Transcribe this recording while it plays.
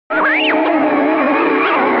Hi,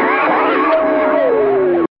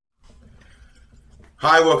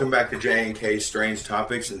 welcome back to J&K Strange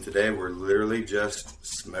Topics, and today we're literally just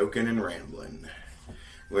smoking and rambling.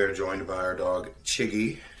 We're joined by our dog,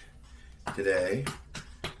 Chiggy, today.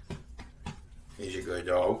 He's a good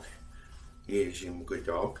dog. He's a good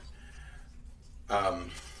dog. He's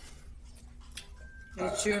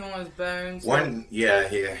chewing on his bones.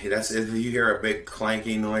 That's if you hear a big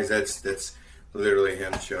clanking noise, that's literally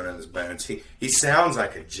him chewing on his bones. He sounds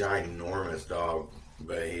like a ginormous dog,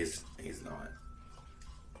 but he's not.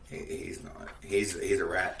 He's not. He's a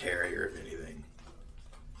rat terrier, if anything.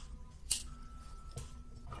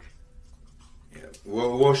 Yeah,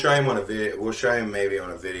 we'll show him on a video. We'll show him maybe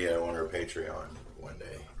on a video on our Patreon one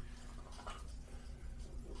day.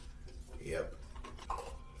 Yep.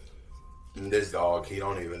 And this dog, he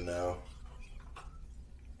don't even know.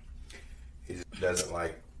 He just doesn't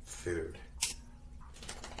like food.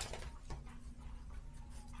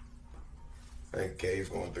 I think Kay's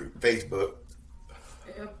going through Facebook.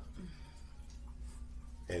 Yep.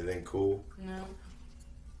 Anything cool? No.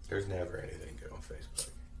 There's never anything good on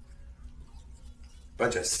Facebook.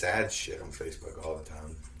 Bunch of sad shit on Facebook all the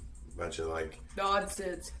time. Bunch of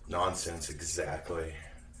nonsense. Nonsense, exactly.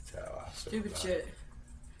 That's how I feel. Stupid shit.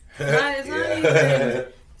 It's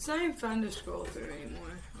It's not even fun to scroll through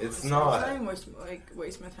anymore. It's not. It's not even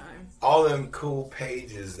waste my time. All them cool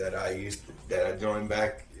pages that I joined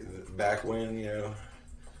back when,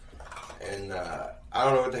 and I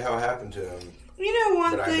don't know what the hell happened to them. You know,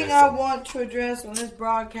 one thing I want to address on this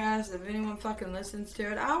broadcast, if anyone fucking listens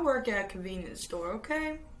to it, I work at a convenience store,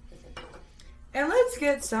 okay? And let's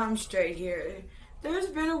get something straight here. There's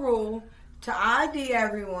been a rule to ID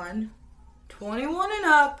everyone 21 and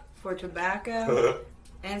up for tobacco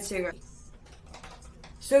and cigarettes.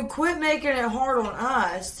 So quit making it hard on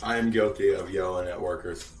us. I am guilty of yelling at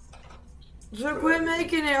workers. So quit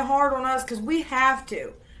making it hard on us, because we have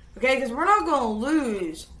to. Okay? Because we're not going to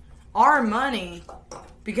lose our money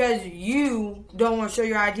because you don't want to show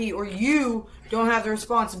your ID or you don't have the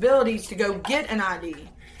responsibilities to go get an ID.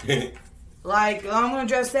 I'm going to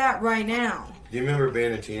address that right now. Do you remember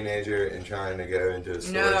being a teenager and trying to go into a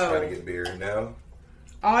store trying to get beer? No?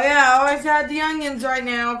 Oh yeah, I always had the onions right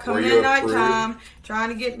now coming in nighttime trying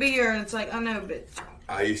to get beer, and it's like, I know, bitch.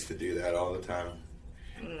 I used to do that all the time.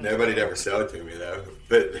 Nobody'd ever sell it to me though,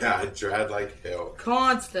 but I tried like hell.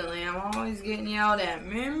 Constantly, I'm always getting yelled at.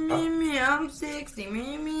 Me, I'm 60.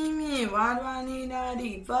 Me. Why do I need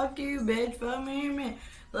ID? Fuck you, bitch. Fuck me.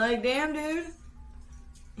 Like, damn, dude.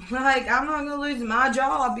 Like, I'm not gonna lose my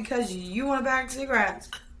job because you want to pack cigarettes.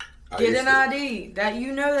 Get an ID.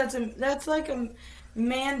 That's like a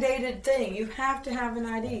mandated thing. You have to have an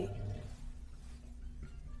ID.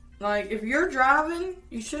 Like, if you're driving,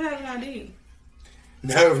 you should have an ID.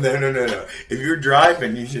 No. If you're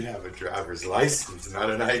driving, you should have a driver's license, not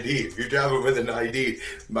an ID. If you're driving with an ID,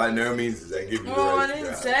 by no means does that give you the right to drive. I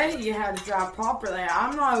didn't say you had to drive properly.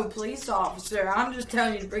 I'm not a police officer. I'm just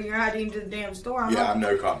telling you to bring your ID into the damn store. I'm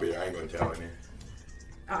no copy. I ain't gonna tell you.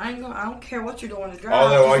 I don't care what you're doing to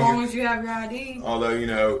drive, as long as you have your ID.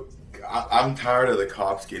 Although, I'm tired of the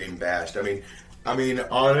cops getting bashed. I mean,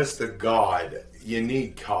 honest to God, you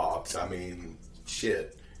need cops. I mean,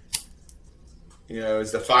 shit.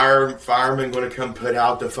 Is the fireman going to come put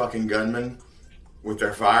out the fucking gunman with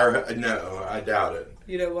their fire? No, I doubt it.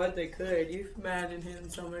 You know what? They could. You've imagined hitting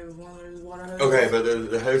somebody with one of those water hoses. Okay, but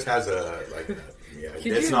the hose has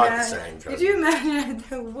it's not the same. Could you imagine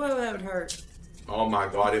what that would hurt? Oh my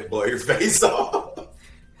God, it'd blow your face off.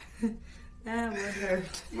 That would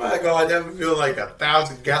hurt. My God, that would feel like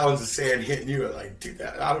 1,000 gallons of sand hitting you at like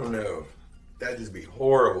 2,000. I don't know. That'd just be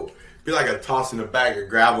horrible. It'd be like tossing a bag of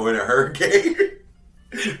gravel in a hurricane.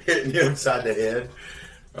 Hitting you upside the head.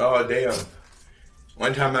 Oh, damn.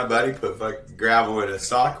 One time my buddy put gravel in a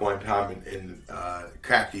sock one time and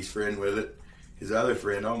cracked his friend with it. His other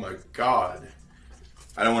friend, oh my God.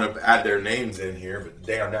 I don't want to add their names in here, but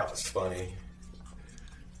damn, that was funny.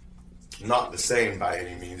 Not the same by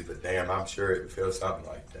any means, but damn, I'm sure it feels something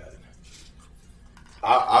like that.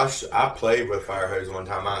 I played with fire hose one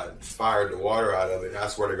time. I fired the water out of it, and I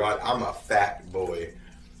swear to God, I'm a fat boy.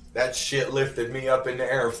 That shit lifted me up in the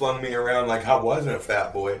air and flung me around like I wasn't a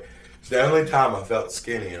fat boy. It's the only time I felt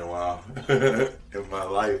skinny in a while in my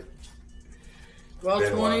life. Well,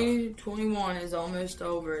 2021 is almost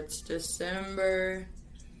over. It's December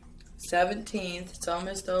 17th. It's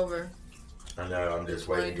almost over. I know. I'm just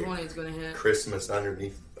waiting. 2020 is going to hit. Christmas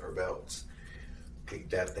underneath our belts. Kick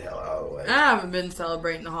that the hell out of the way. I haven't been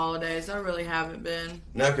celebrating the holidays. I really haven't been.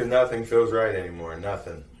 No, because nothing feels right anymore.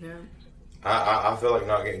 Nothing. Yeah. I feel like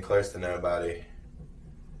not getting close to nobody.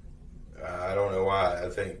 I don't know why. I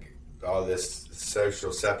think all this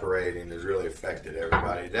social separating has really affected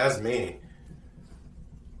everybody. That's me.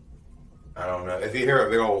 I don't know. If you hear a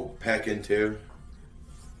big old pecking too,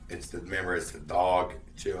 it's the dog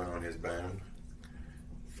chewing on his bone.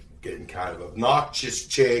 Getting kind of obnoxious,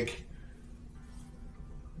 Chig.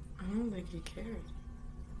 I don't think he cares.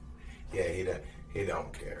 Yeah, he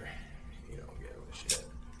don't care. He don't give a shit.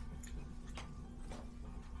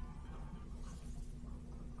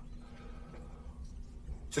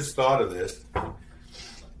 Just thought of this.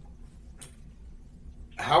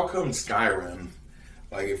 How come Skyrim,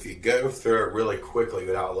 like if you go through it really quickly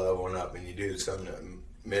without leveling up and you do some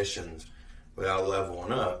missions without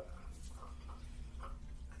leveling up,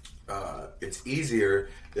 it's easier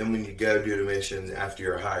than when you go do the missions after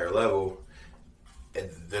you're a higher level. And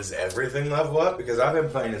does everything level up? Because I've been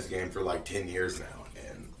playing this game for like 10 years now,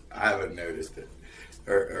 and I haven't noticed it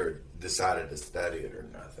or decided to study it or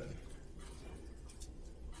nothing.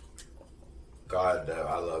 God,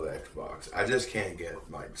 I love Xbox. I just can't get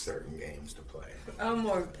like certain games to play. I'm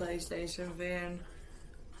more of a PlayStation fan.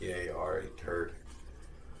 Yeah, you already turd.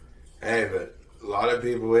 Hey, but a lot of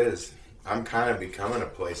people is. I'm kind of becoming a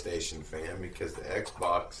PlayStation fan because the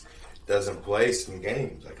Xbox doesn't play some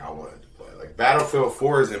games like I wanted to play. Like Battlefield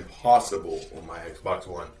 4 is impossible on my Xbox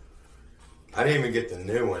One. I didn't even get the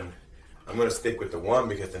new one. I'm going to stick with the one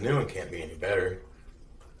because the new one can't be any better.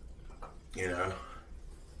 You know?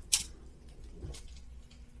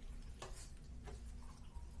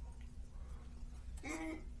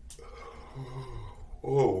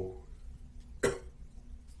 Whoa.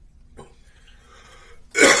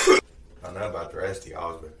 I don't know about the rest of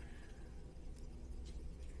y'all, but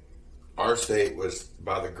our state was,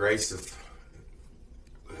 by the grace of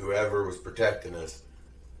whoever was protecting us,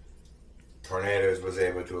 tornadoes was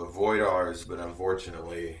able to avoid ours, but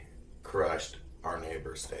unfortunately crushed our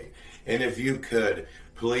neighbor state. And if you could,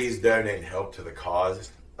 please donate and help to the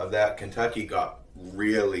cause of that. Kentucky got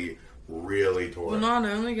really torn. Well, not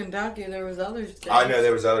only Kentucky, there was other states. I know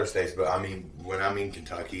there was other states, but I mean, when I mean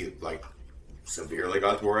Kentucky, it, like, severely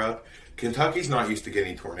got tore up. Kentucky's not used to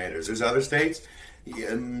getting tornadoes. There's other states,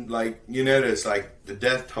 like, you notice, like, the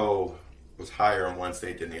death toll was higher in one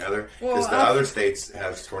state than the other because the other states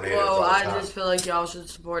have tornadoes all the time. I just feel like y'all should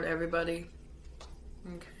support everybody.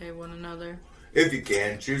 Okay, one another. If you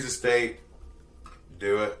can, choose a state,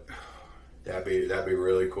 do it. That'd be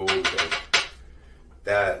really cool because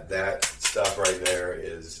that stuff right there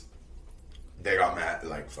is, they got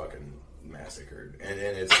fucking massacred, and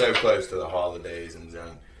it's so close to the holidays and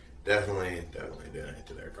junk. Definitely donate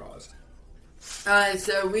to their cause.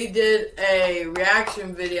 So we did a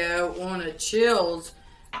reaction video on a Chills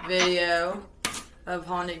video of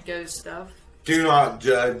haunted ghost stuff. Do not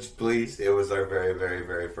judge, please. It was our very, very,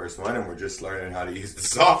 very first one, and we're just learning how to use the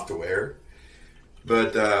software.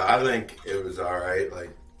 But I think it was all right.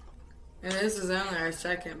 Like, and this is only our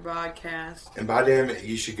second broadcast. And by damn it,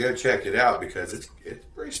 you should go check it out because it's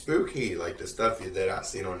pretty spooky, like the stuff that I've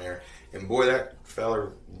seen on there. And boy, that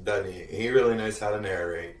feller doesn't he really knows how to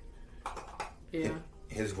narrate. Yeah.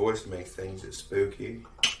 His voice makes things just spooky.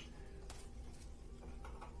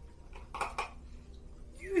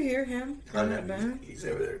 You hear him on that bone? He's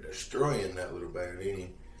over there destroying that little bone, ain't he?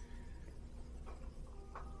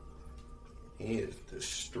 He is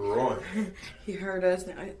destroying. He heard us.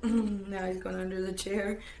 Now he's going under the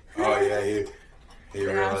chair. Oh yeah, he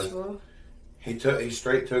realized. Asheville. He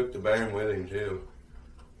straight took the bone with him too,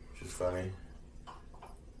 which is funny.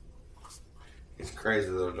 He's a crazy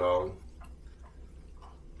little dog.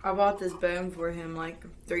 I bought this bone for him like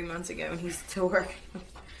 3 months ago, and he's still working.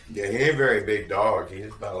 Yeah, he ain't a very big dog.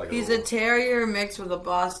 He's about like he's a terrier mixed with a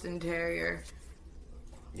Boston Terrier.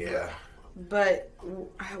 Yeah. But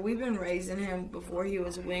we've been raising him before he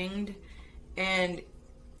was winged, and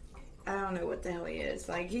I don't know what the hell he is.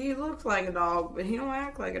 Like, he looks like a dog, but he don't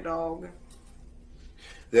act like a dog.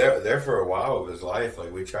 There for a while of his life,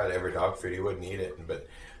 like, we tried every dog food. He wouldn't eat it. But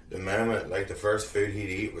the moment, like, the first food he'd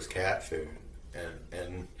eat was cat food.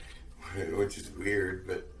 And which is weird,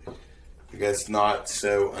 but I guess not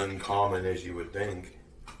so uncommon as you would think.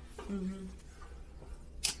 Mm-hmm.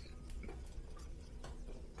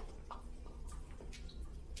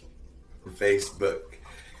 Facebook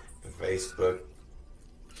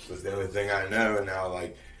was the only thing I know, and now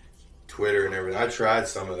like Twitter and everything. I tried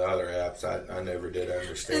some of the other apps. I never did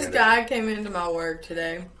understand. This guy came into my work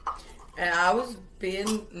today, and I was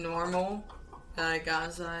being normal. Like, I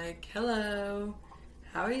was like, "Hello,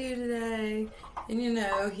 how are you today?" And you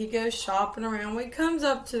know, he goes shopping around. He comes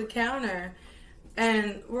up to the counter,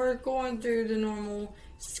 and we're going through the normal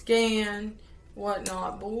scan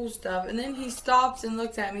whatnot, bull stuff. And then he stops and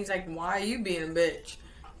looks at me. He's like, why are you being a bitch?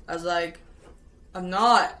 I was like, I'm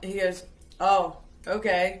not. He goes, oh,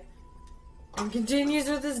 okay. And continues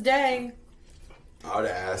with his day. I would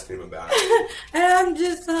have asked him about it. And I'm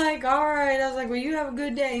just like, alright. I was like, well, you have a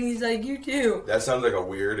good day. And he's like, you too. That sounds like a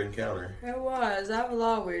weird encounter. It was. I have a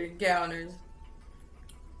lot of weird encounters.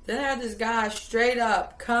 Then I had this guy straight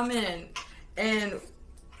up come in and,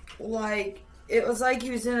 like, it was like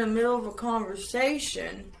he was in the middle of a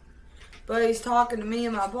conversation, but he's talking to me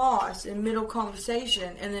and my boss in middle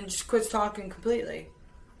conversation and then just quits talking completely.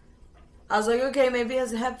 I was like, okay, maybe he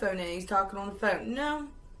has a headphone in. He's talking on the phone. No.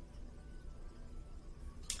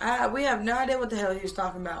 We have no idea what the hell he was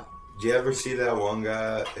talking about. Did you ever see that one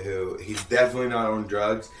guy who, he's definitely not on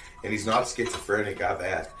drugs, and he's not schizophrenic, I've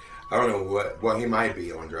asked. I don't know well, he might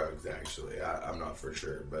be on drugs, actually. I'm not for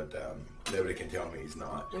sure, but nobody can tell me he's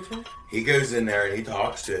not. Which one? He goes in there and he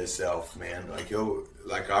talks to himself, man. Like,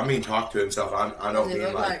 talk to himself. I don't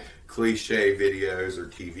mean like cliche videos or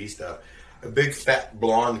TV stuff. A big, fat,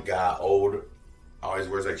 blonde guy, old, always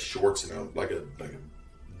wears like shorts and like a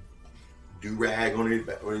do-rag on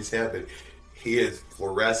his head, but he is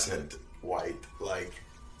fluorescent white, like...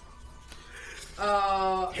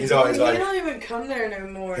 he's always he like... don't even come there no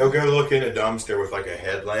more. He'll go look in a dumpster with like a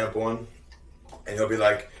headlamp on, and he'll be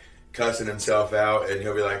like cussing himself out, and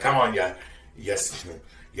he'll be like, come on,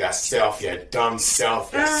 yourself, you dumb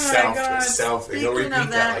self, yourself, and he'll repeat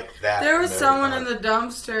that like that. There was someone in the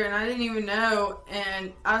dumpster, and I didn't even know,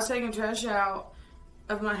 and I was taking trash out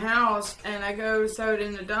of my house, and I go throw it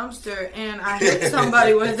in the dumpster, and I hit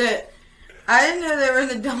somebody with it. I didn't know they were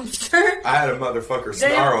in the dumpster. I had a motherfucker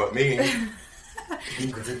snarl at me.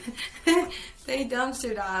 They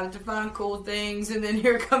dumpster dive to find cool things, and then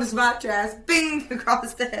here comes my trash, bing,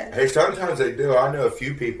 across the head. Hey, sometimes they do. I know a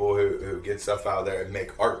few people who get stuff out of there and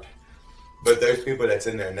make art. But those people that's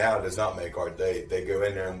in there now does not make art. They go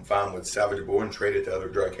in there and find what's salvageable and trade it to other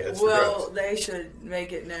drug heads. Well, they should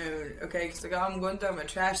make it known, okay? Because I'm going to throw my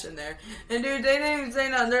trash in there. And dude, they didn't even say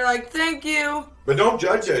nothing. They're like, thank you. But don't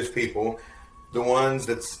judge those people. The ones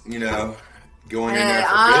that's, going in there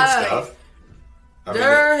for good stuff.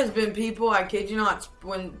 There has been people, I kid you not,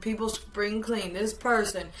 when people spring clean, this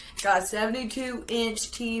person got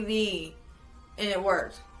 72-inch TV and it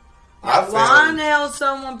worked. Why in the hell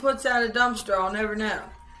someone puts out a dumpster, I'll never know.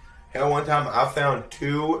 Hell, one time I found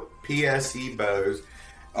 2 PSE bows.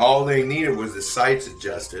 All they needed was the sights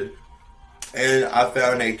adjusted. And I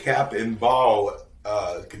found a cap and ball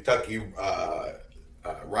Kentucky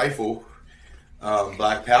rifle,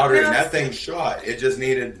 black powder, and that thing shot.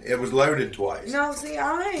 It was loaded twice. Now, see,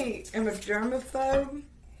 I am a germaphobe.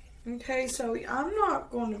 Okay, so I'm not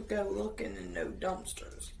going to go looking in no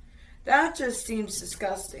dumpsters. That just seems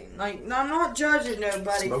disgusting. Like, I'm not judging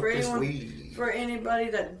nobody for anybody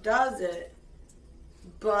that does it,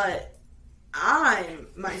 but I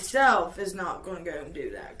myself is not going to go and do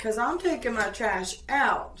that because I'm taking my trash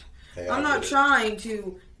out. Hey, I'm not trying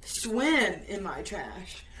to swim in my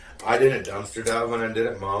trash. I did a dumpster dive when I did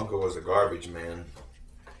it. My uncle was a garbage man,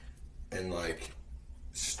 and like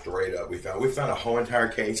straight up, we found a whole entire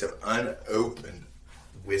case of unopened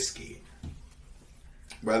whiskey.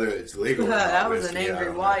 Whether it's legal or not. That was an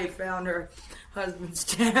angry wife found her husband's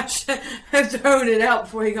stash and thrown it out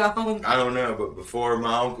before he got home. I don't know, but before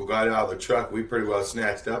my uncle got out of the truck, we pretty well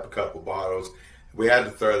snatched up a couple bottles. We had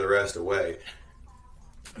to throw the rest away.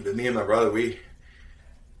 But me and my brother, we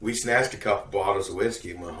snatched a couple bottles of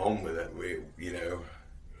whiskey and went home with it. We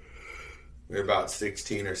were about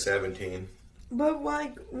 16 or 17. But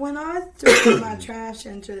like when I threw my trash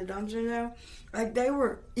into the dumpster, though, like they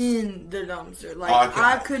were in the dumpster. Like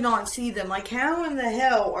I could not see them. Like how in the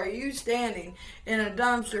hell are you standing in a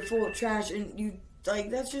dumpster full of trash and you like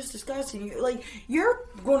that's just disgusting. You're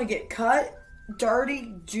going to get cut,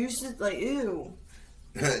 dirty, juices. Like ew.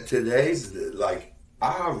 Today's like.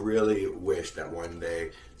 I really wish that one day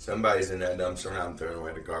somebody's in that dumpster and I'm throwing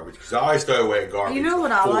away the garbage. Because I always throw away garbage. You know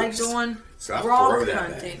what I like doing? So rock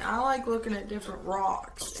hunting. I like looking at different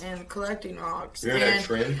rocks and collecting rocks. You're in that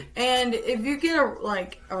trend? And if you get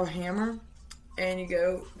a hammer and you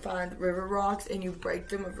go find river rocks and you break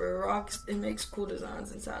them with river rocks, it makes cool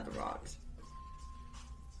designs inside the rocks.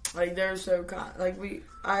 Like they're so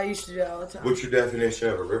I used to do that all the time. What's your definition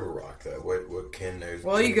of a river rock, though? What can those?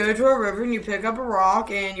 Well, you go to a river and you pick up a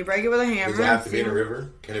rock and you break it with a hammer. Does it have to be in a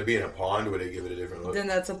river? Can it be in a pond? Would it give it a different look? Then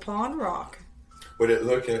that's a pond rock. Would it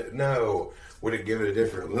look? No. Would it give it a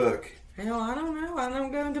different look? Hell, I don't know. I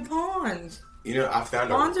don't go into ponds. I found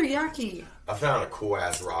ponds are yucky. I found a cool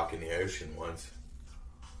ass rock in the ocean once.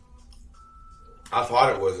 I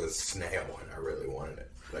thought it was a snail, and I really wanted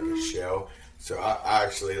it, like a shell. So I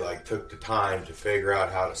actually like took the time to figure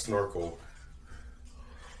out how to snorkel,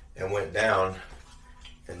 and went down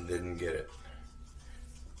and didn't get it.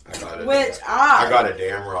 I got a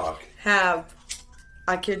damn rock.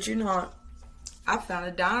 I kid you not, I found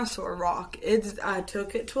a dinosaur rock. I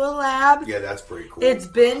took it to a lab. Yeah, that's pretty cool. It's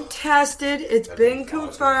been tested. It's been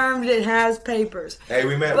confirmed. Awesome. It has papers. Hey,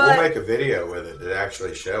 we'll make a video with it to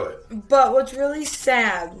actually show it. But what's really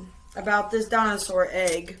sad about this dinosaur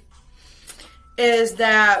egg is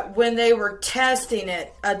that when they were testing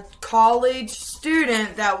it, a college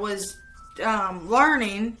student that was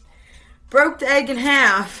learning broke the egg in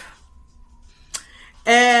half.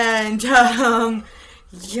 And, they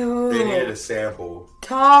needed a sample.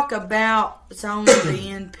 Talk about someone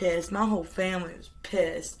being pissed. My whole family was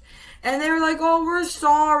pissed. And they were like, oh, we're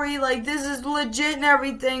sorry. Like, this is legit and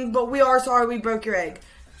everything, but we are sorry we broke your egg.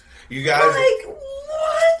 You guys... Like,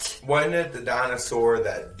 what? Wasn't it the dinosaur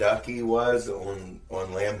that Ducky was on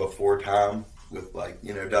Land Before Time? With, like,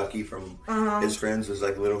 you know, Ducky from his friends was,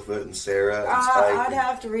 like, Littlefoot and Sarah and Spike. I'd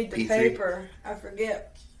have to read the paper. I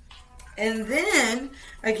forget. And then,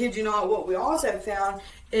 I kid you not, what we also found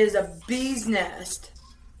is a bee's nest.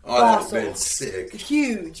 Oh, that would have been sick.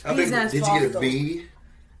 Huge. Bee's nest did fossil. you get a bee?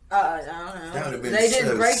 I don't know. That would have been They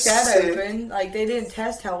didn't break that sick. open. Like, they didn't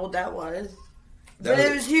test how old that was. But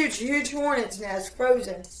it was huge. Huge hornet's nest,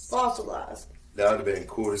 frozen, fossilized. That would have been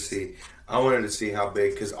cool to see. I wanted to see how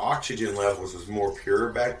big, because oxygen levels was more pure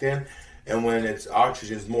back then. And when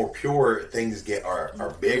oxygen's more pure, things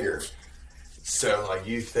are bigger. So, like,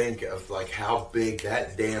 you think of, like, how big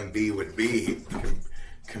that damn bee would be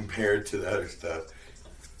compared to the other stuff.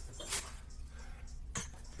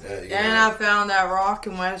 And I found that rock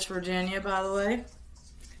in West Virginia, by the way.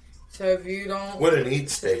 So if you don't... What a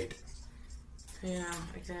neat state. Yeah,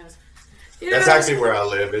 I guess. That's actually where I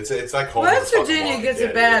live. It's like home. West Virginia gets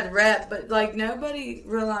a bad rep, but, like, nobody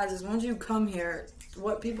realizes once you come here,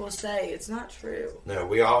 what people say, it's not true. No,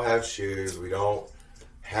 we all have shoes. We don't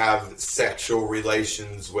have sexual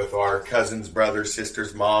relations with our cousins, brothers,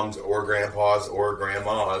 sisters, moms, or grandpas, or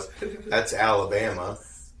grandmas. That's Alabama,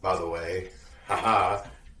 by the way. Haha.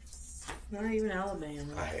 Not even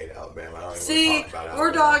Alabama. I hate Alabama. I don't See, even talk about Alabama.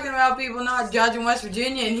 We're talking about people not judging West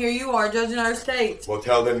Virginia, and here you are judging other states. Well,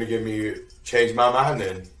 tell them to change my mind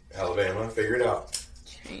then, Alabama. Figure it out.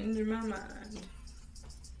 Change my mind.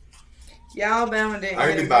 Yeah, Alabama didn't.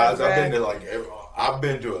 I can be biased. I've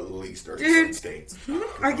been to at least 30 states.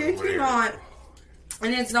 I kid you not.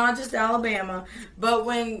 And it's not just Alabama, but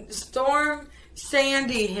when Storm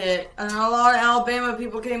Sandy hit, and a lot of Alabama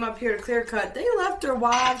people came up here to clear cut, they left their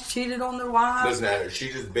wives, cheated on their wives. Doesn't matter. She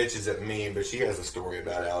just bitches at me, but she has a story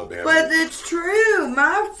about Alabama. But it's true.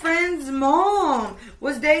 My friend's mom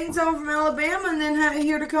was dating someone from Alabama, and then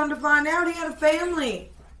here to come to find out he had a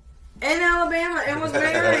family in Alabama and was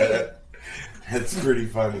married. That's pretty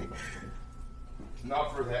funny.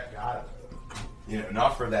 Not for that guy, though. You know,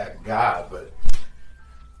 not for that guy, but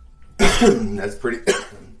that's pretty.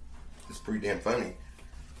 It's pretty damn funny.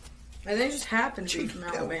 And they just happen to be from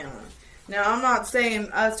Alabama. Now, I'm not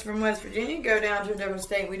saying us from West Virginia go down to a different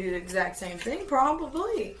state, we do the exact same thing.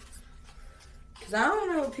 Probably. Because I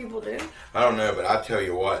don't know what people do. I don't know, but I tell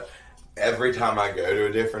you what. Every time I go to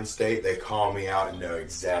a different state, they call me out and know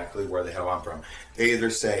exactly where the hell I'm from. They either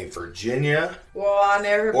say Virginia,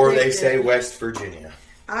 or they say West Virginia.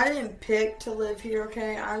 I didn't pick to live here,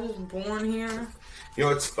 okay? I was born here. You know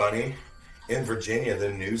what's funny? In Virginia, the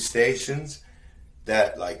news stations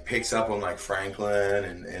that like picks up on like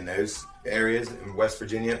Franklin and those areas in West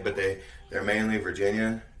Virginia, but they're mainly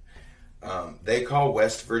Virginia. They call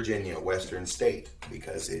West Virginia Western State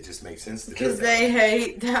because it just makes sense to do because they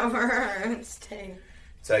hate that we're our own state.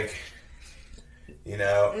 It's like, you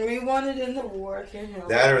know, we won it in the war.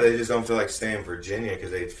 That, or they just don't feel like staying Virginia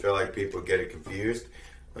because they feel like people get it confused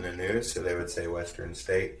on the news, so they would say Western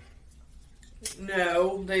State.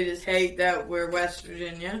 No, they just hate that we're West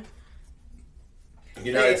Virginia.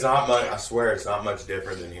 You know, it's not much. I swear, it's not much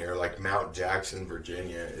different than here. Like Mount Jackson,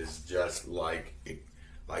 Virginia, is just like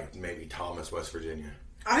maybe Thomas, West Virginia.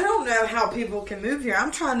 I don't know how people can move here.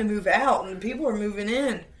 I'm trying to move out, and people are moving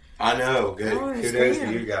in. I know. Good. Kudos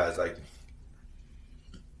to you guys. Like,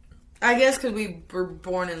 I guess because we were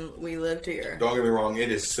born and we lived here. Don't get me wrong.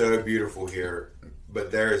 It is so beautiful here,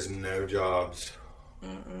 but there is no jobs.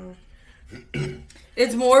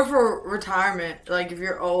 It's more for retirement. Like if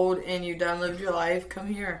you're old and you've done lived your life, come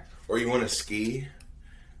here. Or you want to ski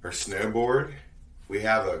or snowboard? We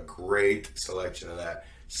have a great selection of that.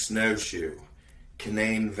 Snowshoe,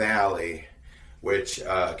 Canaan Valley, which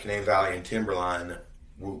Canaan Valley and Timberline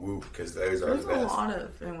Whoop whoop, because those are There's the best. a lot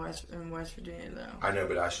of in West Virginia though. I know,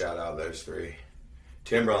 but I shout out those three.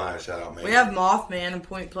 Timberline, I shout out. Man. We have Mothman in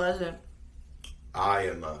Point Pleasant. I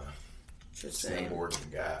am a Just saying.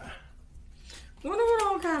 snowboarding guy. I wonder what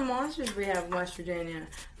all kind of monsters we have in West Virginia.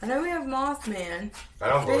 I know we have Mothman. I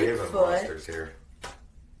don't believe in Bigfoot. monsters here.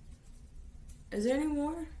 Is there any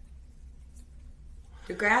more?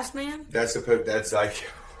 The Grassman? That's like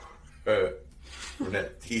from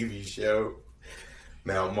that TV show,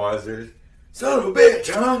 Mount Monsters. Son of a bitch,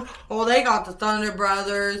 huh? Well, they got the Thunder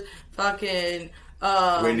Brothers, fucking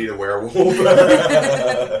Winnie the Werewolf.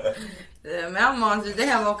 the Mountain Monsters. They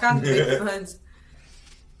have all kinds of Bigfoots.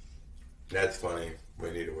 That's funny.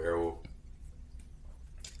 Winnie the Werewolf.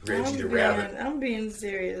 Reggie the Rabbit. I'm being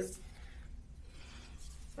serious.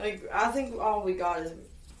 Like, I think all we got is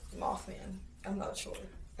Mothman. I'm not sure.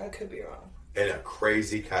 I could be wrong. And a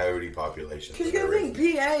crazy coyote population. Because you think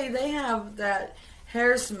PA, they have that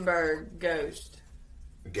Harrisonburg ghost.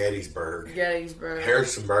 Gettysburg.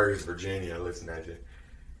 Harrisonburg is Virginia. Listen at you.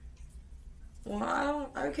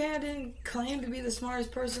 Well, I didn't claim to be the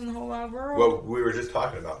smartest person in the whole wide world. Well, we were just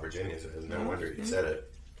talking about Virginia, so there's no wonder you said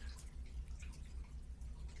it.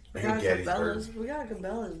 We got Cabela's. We got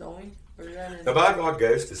Cabela's, don't we? The Bygone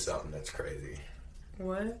Ghost is something that's crazy.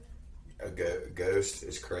 What? A ghost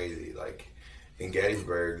is crazy. Like, in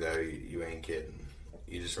Gettysburg, though, you ain't kidding.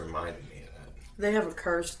 You just reminded me of that. They have a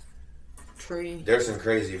cursed tree. There's some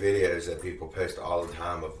crazy videos that people post all the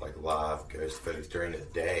time of, like, live ghost footage during the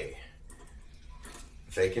day.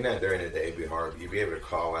 Faking that during the day would be hard. You'd be able to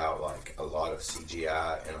call out, like, a lot of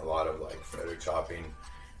CGI and a lot of, like, photoshopping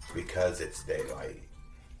because it's daylight.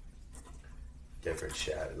 Different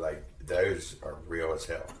shadow. Like, those are real as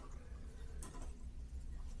hell.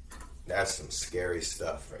 That's some scary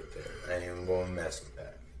stuff right there. I ain't even going to mess with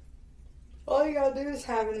that. All you gotta do is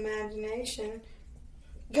have an imagination.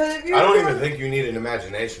 I don't even think you need an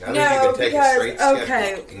imagination. I think you can take a straight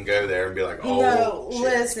skeptic and go there and be like, oh, no, shit.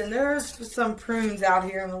 Listen, there's some prunes out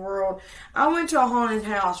here in the world. I went to a haunted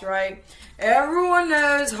house, right? Everyone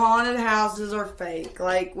knows haunted houses are fake.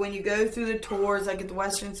 Like, when you go through the tours, like at the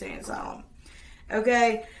Western Insane Asylum.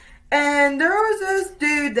 Okay? And there was this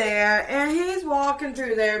dude there, and he's walking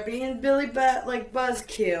through there being Billy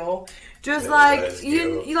Buzzkill. Just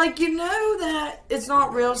you know that it's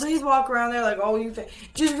not real, so he's walking around there like, oh,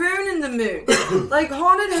 just ruining the mood. Like,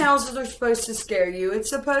 haunted houses are supposed to scare you. It's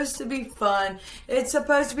supposed to be fun. It's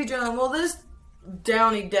supposed to be adrenaline. Well, this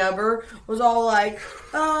Downey Debber was all like,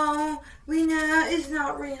 oh, we know it's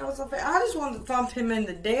not real. It's not fair. I just wanted to thump him in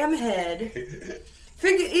the damn head.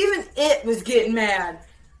 Even it was getting mad.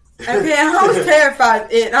 Okay, I was terrified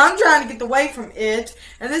of it. I'm trying to get away from it.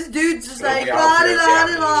 And this dude's just like,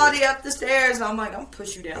 la-di-la-di-la-di up the stairs. And I'm like, I'm going to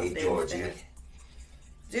push you down the damn stairs.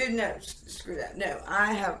 Dude, no, screw that.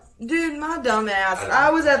 No, dude, my dumb ass.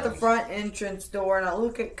 I was at the front entrance door and I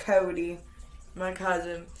look at Cody, my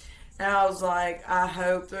cousin, and I was like, I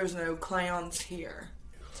hope there's no clowns here.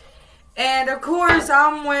 And of course,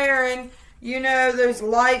 I'm wearing, those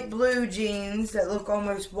light blue jeans that look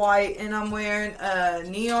almost white, and I'm wearing a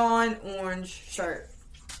neon orange shirt.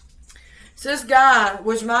 So this guy,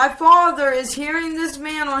 which my father is hearing this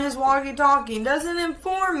man on his walkie-talkie, and doesn't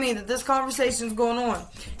inform me that this conversation is going on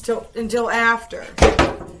until after.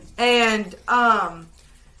 And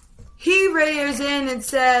he radios in and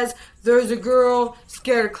says, there's a girl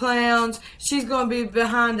scared of clowns. She's going to be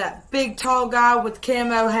behind that big tall guy with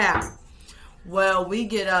camo hat. Well, we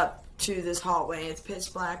get up to this hallway, it's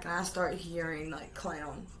pitch black, and I start hearing like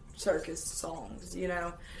clown circus songs,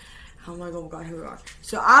 I'm like, oh god, here we are.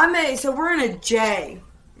 So we're in a J,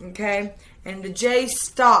 okay, and the J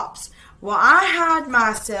stops. Well, I had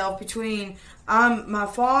myself between my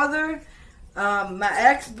father, my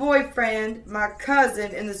ex-boyfriend, my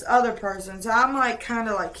cousin, and this other person, so I'm like kind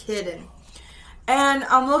of like hidden. And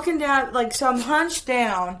I'm looking down, so I'm hunched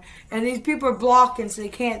down, and these people are blocking so they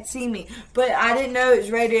can't see me. But I didn't know it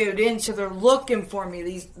was radioed in, so they're looking for me.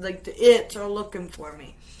 The its are looking for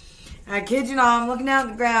me. And I kid you not, I'm looking down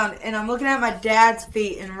at the ground, and I'm looking at my dad's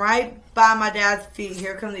feet, and right by my dad's feet,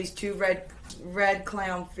 here come these two red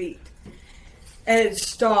clown feet. And it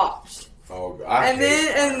stops. Oh, and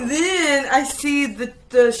then I see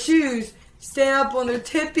the shoes stand up on their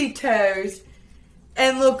tippy toes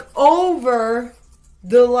and look over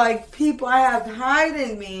the people I have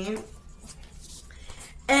hiding me,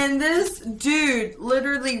 and this dude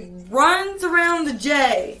literally runs around the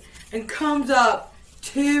J and comes up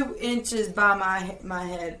 2 inches by my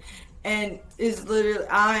head, and is literally,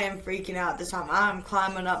 I am freaking out this time. I'm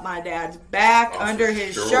climbing up my dad's back, under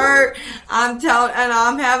his sure. shirt. I'm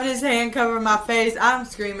having his hand cover my face. I'm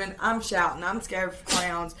screaming. I'm shouting. I'm scared of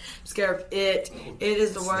clowns. I'm scared of it. It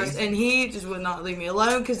is the worst. And he just would not leave me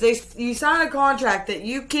alone because you sign a contract that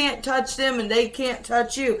you can't touch them and they can't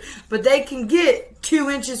touch you. But they can get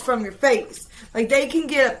 2 inches from your face. Like, they can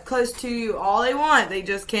get up close to you all they want. They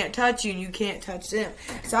just can't touch you, and you can't touch them.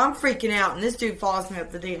 So I'm freaking out, and this dude follows me up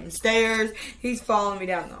the damn stairs. He's following me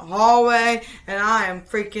down the hallway, and I am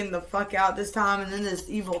freaking the fuck out this time. And then this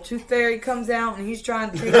evil tooth fairy comes out, and he's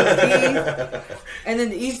trying to take my teeth. And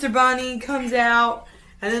then the Easter bunny comes out,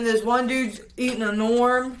 and then this one dude's eating a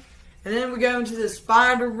Norm. And then we go into the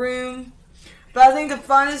spider room. But I think the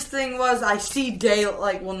funnest thing was I see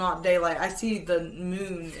daylight, well, not daylight, I see the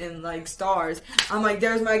moon and, like, stars. I'm like,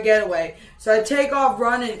 there's my getaway. So I take off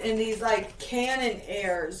running, and these, like, cannon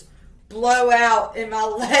airs blow out in my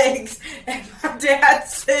legs. And my dad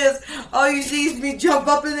says, all you see is me jump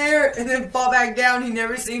up in there and then fall back down. He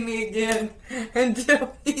never see me again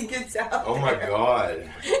until he gets out Oh, my God.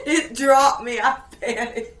 It dropped me. I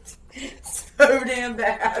panicked so damn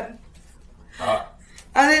bad.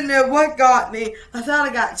 I didn't know what got me. I thought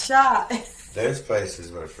I got shot. Those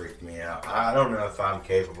places would freak me out. I don't know if I'm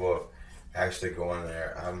capable of actually going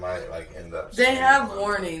there. I might, like, end up... They have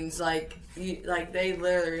warnings, like they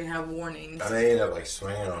literally have warnings. I may end up, like,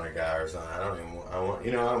 swinging on a guy or something. I don't want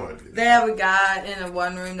to do that. They have a guy in a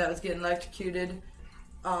one room that was getting electrocuted.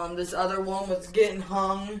 This other one was getting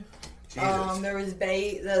hung. Jesus. There was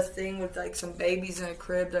this thing with, like, some babies in a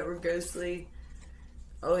crib that were ghostly.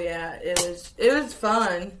 Oh yeah, it was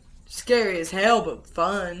fun. Scary as hell, but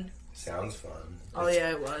fun. Sounds fun. Oh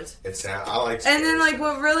yeah, it was. I like. And then, like,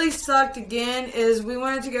 what really sucked again is we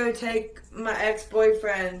wanted to go take my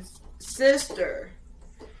ex-boyfriend's sister,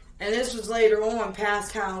 and this was later on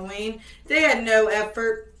past Halloween. They had no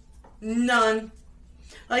effort, none.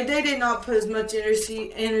 Like, they did not put as much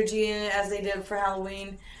energy in it as they did for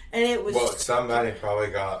Halloween, and it was. Well, somebody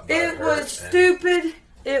probably got. It was stupid.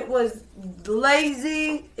 It was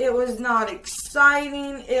lazy. It was not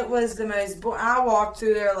exciting. It was the most... I walked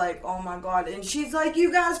through there like, oh my God. And she's like,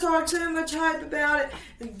 you guys talk so much hype about it.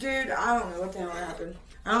 And dude, I don't know what the hell happened.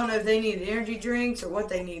 I don't know if they needed energy drinks or what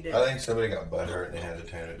they needed. I think somebody got butthurt and they had to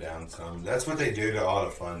tone it down some. That's what they do to all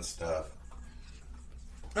the fun stuff.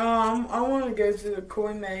 I want to go through the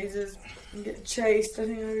koi mazes and get chased. I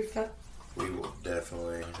think that'd be fun. We will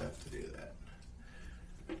definitely have to do that.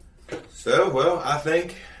 So, well, I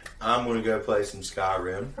think I'm going to go play some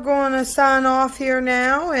Skyrim. We're going to sign off here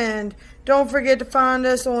now, and don't forget to find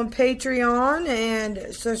us on Patreon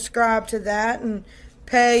and subscribe to that and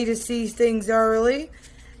pay to see things early.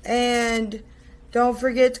 And don't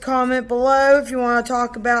forget to comment below if you want to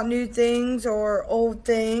talk about new things or old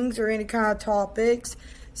things or any kind of topics.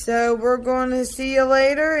 So we're going to see you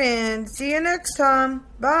later and see you next time.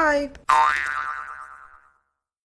 Bye.